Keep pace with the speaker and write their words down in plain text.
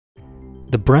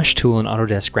The brush tool in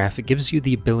Autodesk Graphic gives you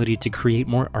the ability to create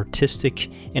more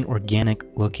artistic and organic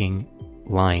looking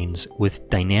lines with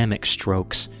dynamic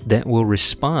strokes that will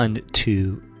respond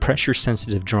to pressure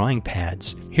sensitive drawing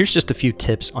pads. Here's just a few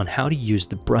tips on how to use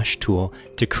the brush tool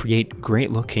to create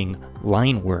great looking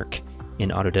line work in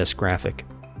Autodesk Graphic.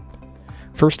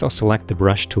 First, I'll select the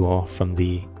brush tool from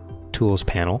the Tools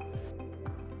panel,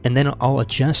 and then I'll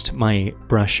adjust my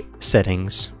brush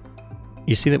settings.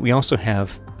 You see that we also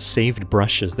have saved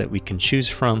brushes that we can choose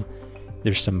from.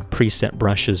 There's some preset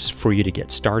brushes for you to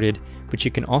get started, but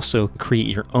you can also create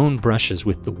your own brushes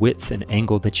with the width and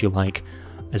angle that you like,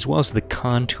 as well as the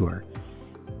contour.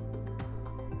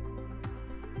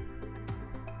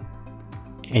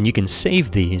 And you can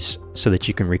save these so that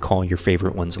you can recall your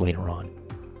favorite ones later on.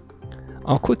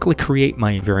 I'll quickly create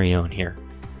my very own here.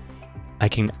 I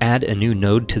can add a new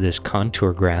node to this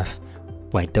contour graph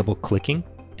by double clicking,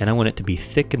 and I want it to be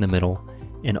thick in the middle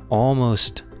and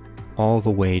almost all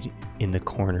the way in the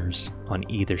corners on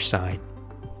either side.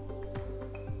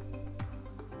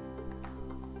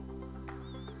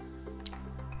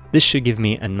 This should give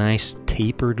me a nice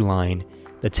tapered line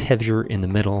that's heavier in the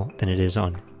middle than it is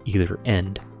on either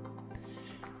end.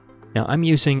 Now I'm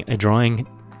using a drawing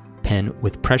pen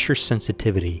with pressure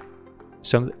sensitivity,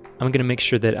 so I'm going to make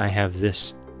sure that I have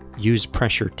this use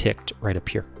pressure ticked right up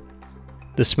here.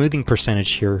 The smoothing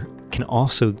percentage here can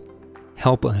also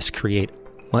help us create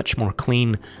much more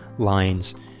clean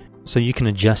lines, so you can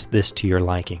adjust this to your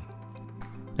liking.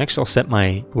 Next, I'll set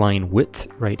my line width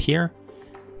right here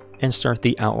and start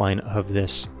the outline of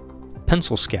this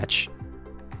pencil sketch.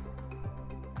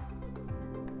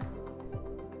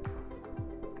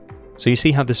 So you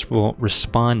see how this will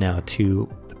respond now to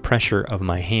the pressure of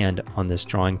my hand on this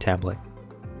drawing tablet.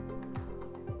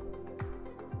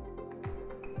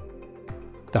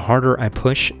 The harder I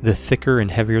push, the thicker and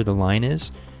heavier the line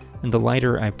is, and the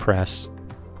lighter I press,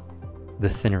 the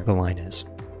thinner the line is.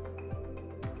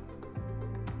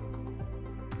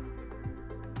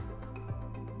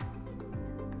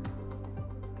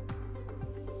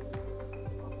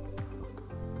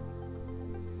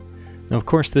 Now, of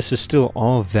course, this is still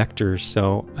all vectors,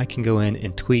 so I can go in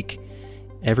and tweak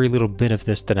every little bit of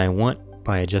this that I want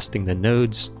by adjusting the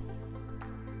nodes.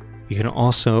 You can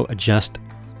also adjust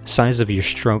size of your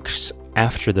strokes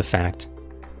after the fact.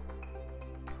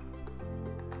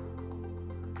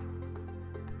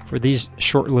 For these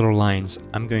short little lines,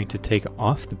 I'm going to take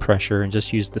off the pressure and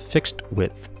just use the fixed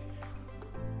width.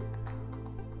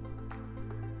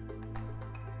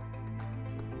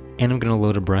 And I'm going to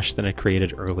load a brush that I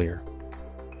created earlier.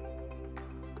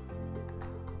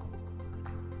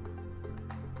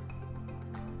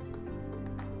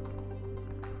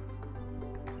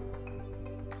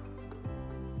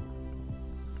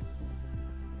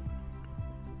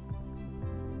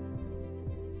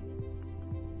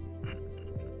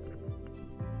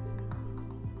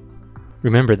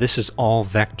 Remember, this is all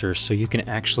vectors, so you can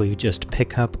actually just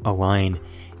pick up a line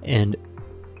and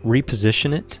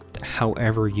reposition it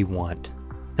however you want.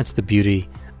 That's the beauty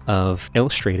of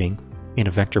illustrating in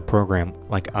a vector program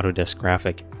like Autodesk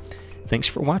Graphic. Thanks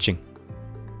for watching.